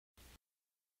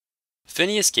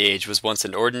Phineas Gage was once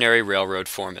an ordinary railroad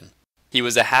foreman. He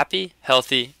was a happy,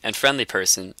 healthy, and friendly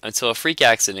person until a freak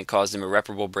accident caused him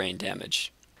irreparable brain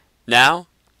damage. Now,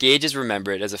 Gage is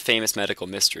remembered as a famous medical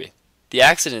mystery. The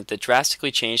accident that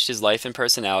drastically changed his life and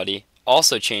personality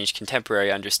also changed contemporary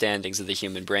understandings of the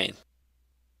human brain.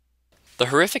 The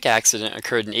horrific accident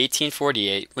occurred in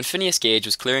 1848 when Phineas Gage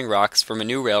was clearing rocks from a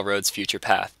new railroad's future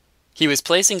path. He was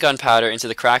placing gunpowder into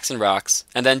the cracks in rocks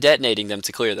and then detonating them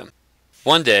to clear them.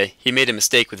 One day, he made a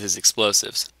mistake with his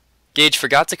explosives. Gage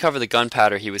forgot to cover the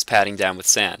gunpowder he was patting down with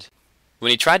sand. When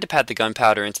he tried to pat the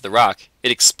gunpowder into the rock, it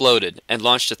exploded and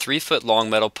launched a 3-foot-long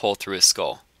metal pole through his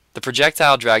skull. The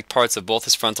projectile dragged parts of both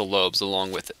his frontal lobes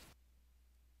along with it.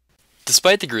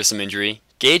 Despite the gruesome injury,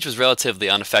 Gage was relatively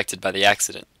unaffected by the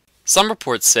accident. Some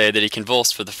reports say that he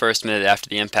convulsed for the first minute after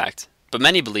the impact, but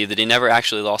many believe that he never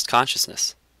actually lost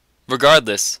consciousness.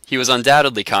 Regardless, he was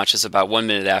undoubtedly conscious about 1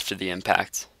 minute after the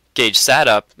impact. Gage sat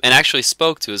up and actually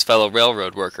spoke to his fellow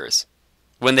railroad workers.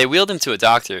 When they wheeled him to a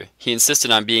doctor, he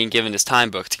insisted on being given his time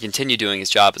book to continue doing his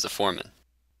job as a foreman.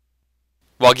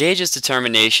 While Gage's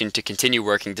determination to continue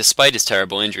working despite his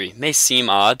terrible injury may seem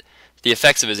odd, the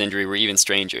effects of his injury were even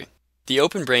stranger. The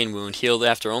open brain wound healed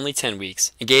after only 10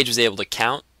 weeks, and Gage was able to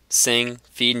count, sing,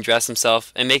 feed and dress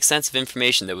himself, and make sense of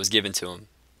information that was given to him.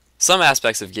 Some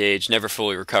aspects of Gage never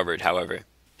fully recovered, however.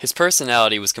 His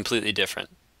personality was completely different.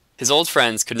 His old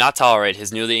friends could not tolerate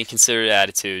his newly inconsiderate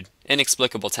attitude,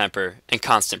 inexplicable temper, and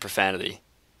constant profanity.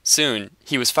 Soon,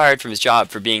 he was fired from his job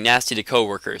for being nasty to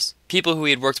co-workers, people who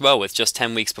he had worked well with just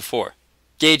 10 weeks before.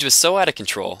 Gage was so out of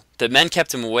control that men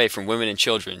kept him away from women and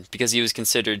children because he was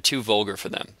considered too vulgar for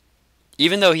them.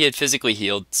 Even though he had physically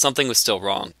healed, something was still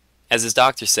wrong. As his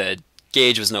doctor said,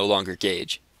 Gage was no longer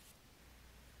Gage.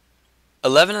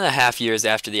 11.5 years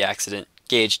after the accident,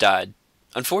 Gage died.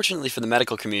 Unfortunately for the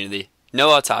medical community,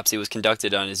 no autopsy was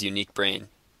conducted on his unique brain.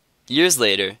 Years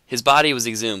later, his body was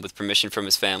exhumed with permission from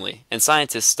his family, and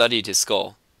scientists studied his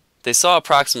skull. They saw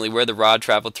approximately where the rod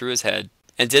traveled through his head,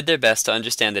 and did their best to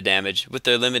understand the damage with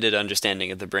their limited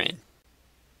understanding of the brain.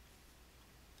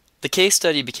 The case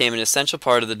study became an essential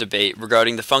part of the debate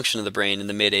regarding the function of the brain in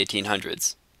the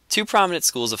mid-1800s. Two prominent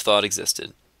schools of thought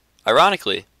existed.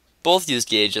 Ironically, both used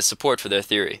Gage as support for their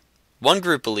theory. One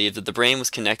group believed that the brain was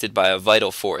connected by a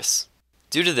vital force.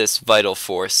 Due to this vital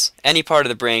force, any part of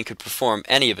the brain could perform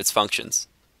any of its functions.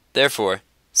 Therefore,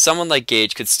 someone like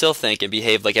Gage could still think and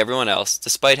behave like everyone else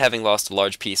despite having lost a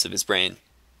large piece of his brain.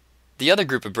 The other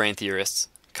group of brain theorists,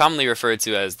 commonly referred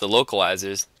to as the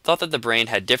localizers, thought that the brain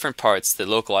had different parts that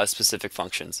localized specific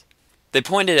functions. They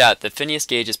pointed out that Phineas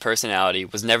Gage's personality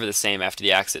was never the same after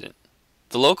the accident.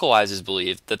 The localizers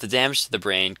believed that the damage to the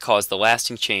brain caused the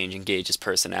lasting change in Gage's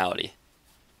personality.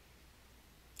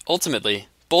 Ultimately,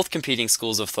 both competing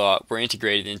schools of thought were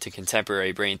integrated into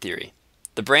contemporary brain theory.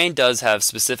 The brain does have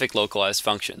specific localized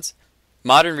functions.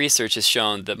 Modern research has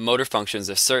shown that motor functions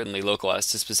are certainly localized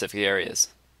to specific areas.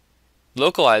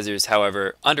 Localizers,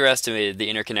 however, underestimated the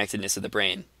interconnectedness of the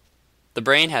brain. The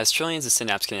brain has trillions of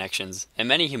synapse connections, and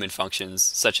many human functions,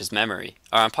 such as memory,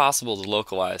 are impossible to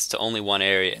localize to only one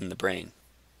area in the brain.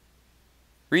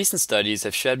 Recent studies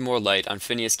have shed more light on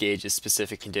Phineas Gage's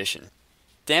specific condition.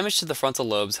 Damage to the frontal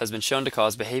lobes has been shown to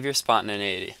cause behavior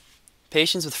spontaneity.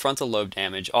 Patients with frontal lobe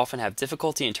damage often have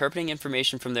difficulty interpreting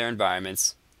information from their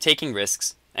environments, taking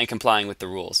risks, and complying with the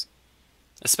rules.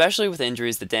 Especially with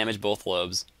injuries that damage both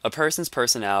lobes, a person's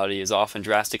personality is often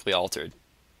drastically altered.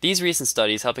 These recent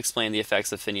studies help explain the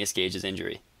effects of Phineas Gage's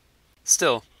injury.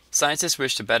 Still, scientists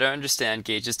wish to better understand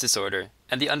Gage's disorder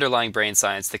and the underlying brain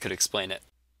science that could explain it.